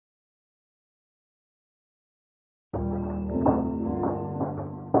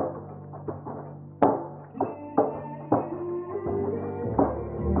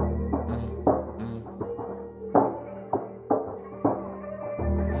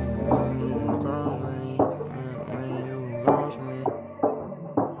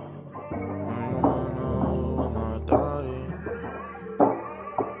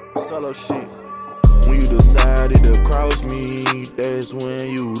solo shit. When you decided to cross me, that's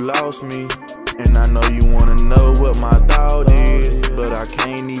when you lost me. And I know you wanna know what my thought is, but I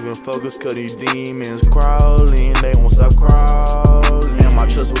can't even focus cause these demons crawling, they won't stop crawling. Am I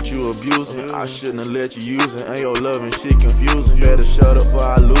trust what you abusing? I shouldn't have let you use it, and your loving shit confusing. Better shut up before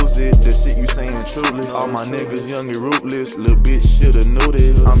I lose it, the shit you saying truly. All my niggas young and ruthless, little bitch shoulda knew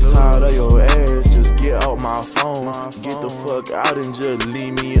this. I'm tired of your ass, just get out my phone. Get the fuck out and just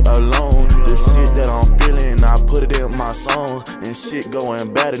leave me alone. The shit that I'm feeling, I put it in my songs, and shit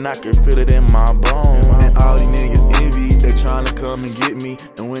going bad and I can feel it in my bones. And all these niggas envy, they tryna come and get me,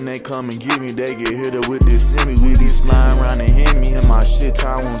 and when they come and get me, they get hit up with this semi. We be flying around and hit me, and my shit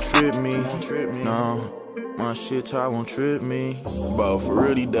tie won't trip me. No, my shit tie won't trip me. Bro, for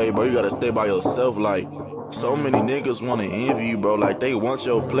real these days, bro, you gotta stay by yourself. Like, so many niggas wanna envy you, bro. Like, they want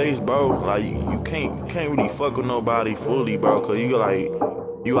your place, bro. Like, you can't really fuck with nobody fully, bro, cause you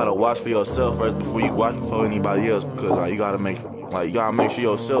gotta watch for yourself first before you watch for anybody else, because like you gotta make sure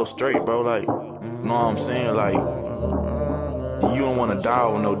yourself straight, bro. Like, you know what I'm saying? Like, you don't wanna die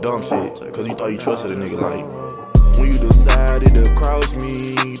with no dumb shit cause you thought you trusted a nigga. Like, when you decided to cross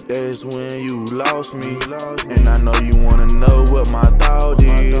me, that's when you lost me. And I know you wanna know what my thought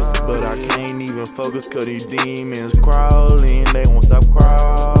is, but I can't even focus cause these demons crawling, they won't stop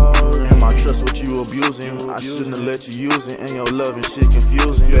crawling. Am I trust what you abusing? I shouldn't have let you use it, and your loving shit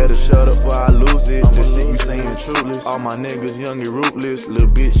confusing. Better shut up before I lose it, the shit you saying truly. All my niggas young and ruthless, little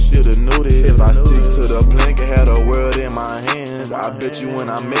bitch shoulda knew this. If I stick to the plan, can have the world in my hands. I bet you when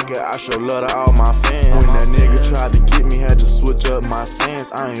I make it, I show love to all my fans. When that nigga tried to get me, had to switch up my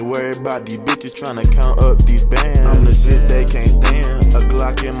stance. I ain't worried about these bitches tryna count up these bands. I'm the shit they can't stand, a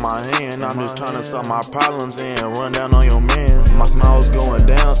Glock in my hand. I'm just tryna solve my problems and run down on your man. My smile was going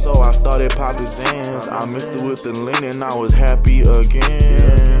down, so I started popping Zans. I mixed it with the lean and I was happy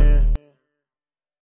again.